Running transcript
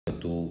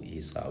do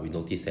is we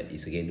notice that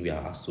is again we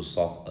are asked to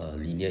solve a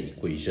linear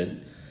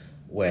equation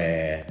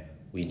where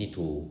we need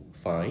to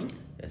find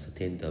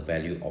ascertain the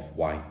value of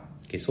y.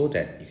 Okay, so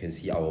that you can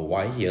see our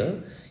y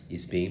here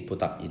is being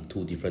put up in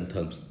two different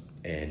terms,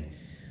 and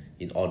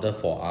in order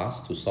for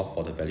us to solve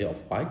for the value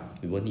of y,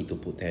 we will need to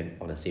put them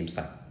on the same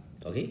side.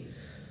 Okay,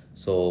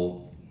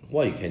 so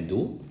what you can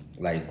do,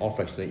 like in all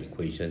fractional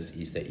equations,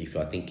 is that if you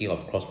are thinking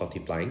of cross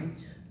multiplying,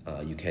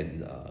 you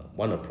can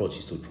one approach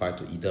is to try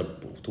to either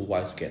put two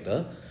y's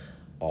together,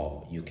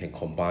 or you can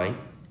combine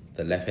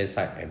the left hand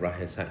side and right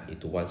hand side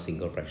into one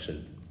single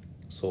fraction.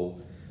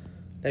 So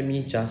let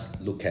me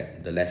just look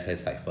at the left hand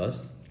side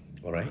first.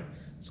 All right,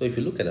 so if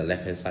you look at the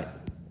left hand side,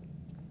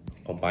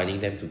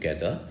 combining them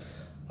together,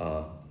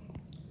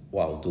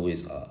 what I'll do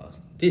is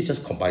this is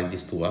just combining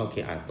these two.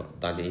 Okay, I have not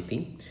done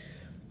anything.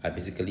 I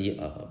basically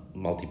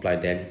multiply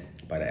them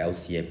by the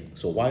LCM.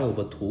 So y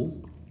over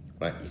 2,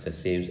 right, is the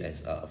same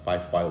as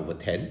 5y over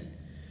 10,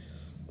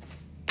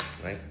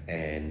 right?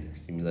 And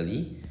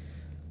similarly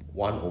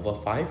 1 over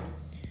 5,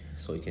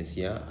 so you can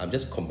see I'm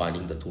just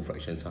combining the two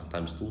fractions,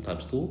 times 2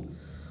 times 2,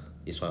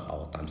 this one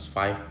our times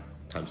 5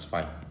 times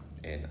 5,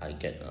 and I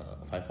get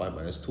 5y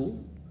minus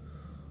 2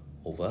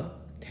 over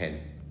 10.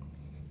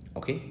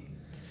 Okay,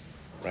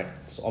 right?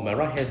 So on my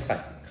right hand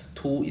side,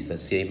 2 is the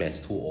same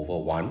as 2 over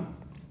 1,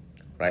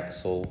 right?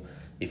 So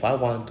if I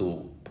want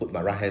to put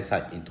my right hand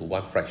side into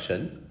one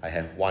fraction, I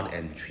have 1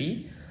 and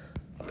 3.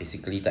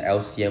 Basically the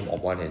LCM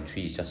of 1 and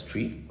 3 is just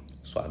 3,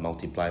 so I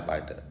multiply by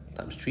the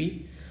times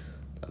 3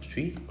 times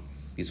 3.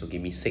 This will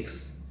give me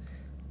 6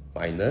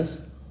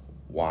 minus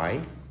y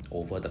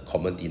over the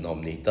common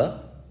denominator,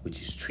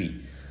 which is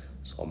 3.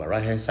 So on my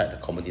right hand side, the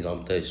common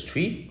denominator is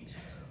 3.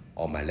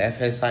 On my left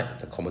hand side,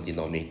 the common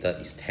denominator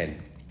is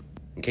 10.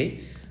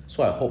 Okay,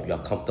 so I hope you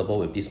are comfortable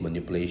with this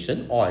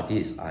manipulation. All I did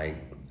is I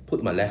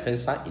put my left hand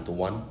side into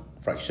one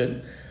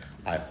fraction,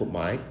 I put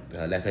my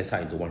left hand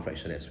side into one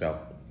fraction as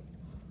well.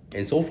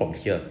 And so from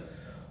here,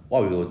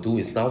 what we will do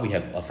is now we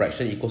have a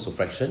fraction equals to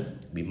fraction,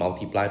 we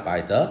multiply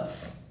by the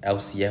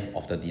LCM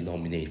of the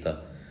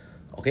denominator.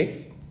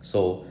 Okay,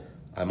 so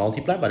I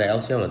multiply by the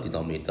LCM of the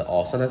denominator,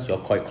 or sometimes you'll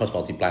call it cross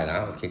multiply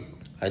now. Okay,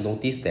 I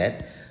noticed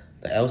that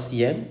the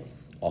LCM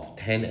of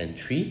 10 and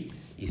 3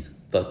 is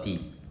 30.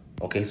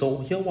 Okay, so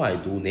here what I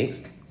do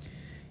next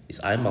is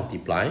I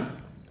multiply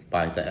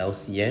by the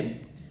LCM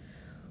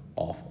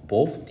of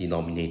both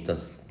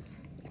denominators,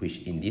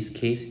 which in this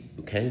case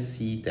you can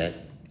see that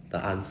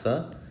the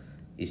answer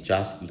is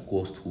just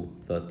equals to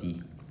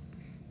 30.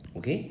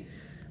 Okay,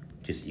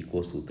 just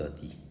equals to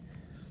 30.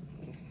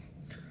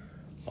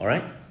 All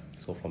right,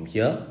 so from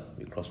here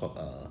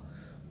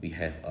we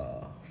have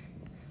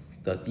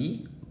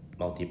 30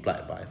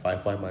 multiplied by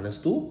 5y minus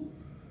 2,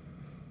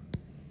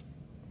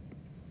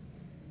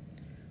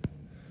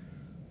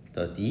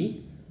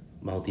 30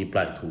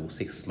 multiplied to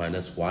 6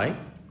 minus y.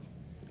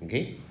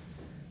 Okay,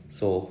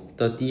 so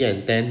 30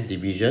 and 10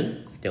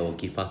 division, that will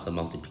give us a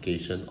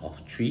multiplication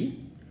of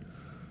 3.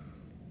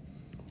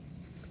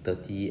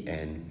 30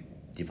 and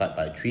divide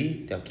by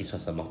 3, that gives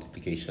us a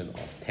multiplication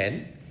of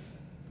 10.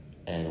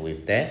 And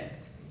with that,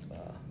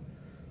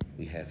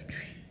 we have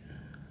 3.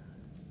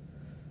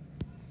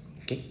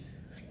 Okay,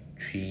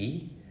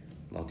 3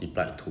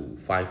 multiplied to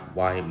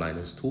 5y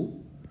minus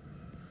 2,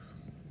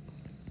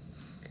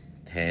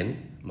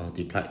 10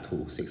 multiplied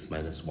to 6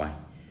 minus y.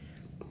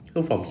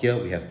 So from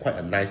here we have quite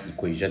a nice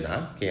equation.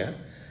 Okay,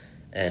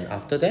 and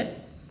after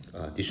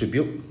that,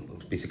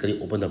 distribute,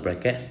 basically open the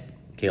brackets.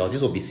 Okay, or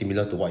this will be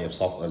similar to what you have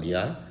solved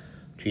earlier.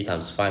 3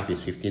 times 5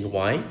 is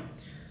 15y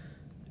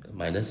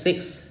minus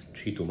 6.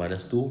 3 to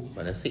minus 2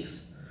 minus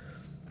 6.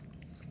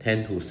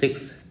 10 to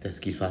 6,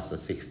 that gives us a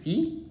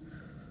 60.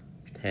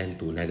 10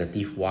 to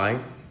negative y,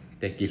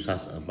 that gives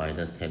us a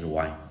minus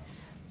 10y.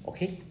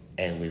 Okay,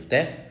 and with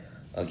that,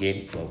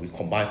 again, we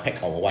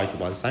pack our y to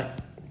one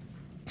side.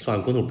 So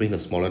I'm going to bring the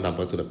smaller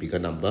number to the bigger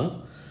number.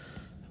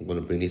 I'm going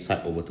to bring this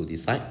side over to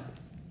this side.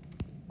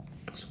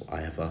 So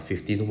I have a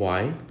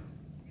 15y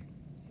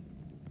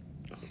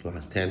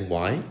plus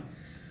 10y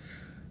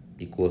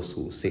equals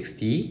to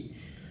 60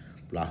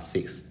 plus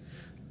 6.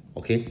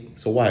 Okay,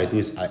 so what I do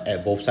is I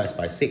add both sides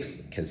by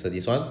 6, cancel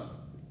this one.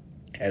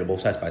 Add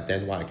both sides by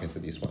 10y, I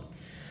cancel this one.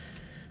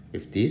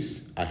 With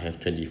this, I have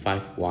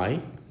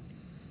 25y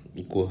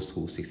equals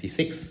to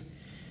 66.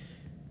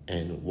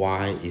 And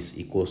y is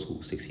equals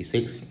to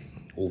 66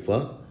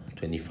 over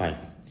 25.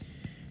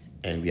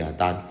 And we are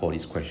done for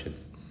this question.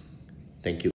 Thank you.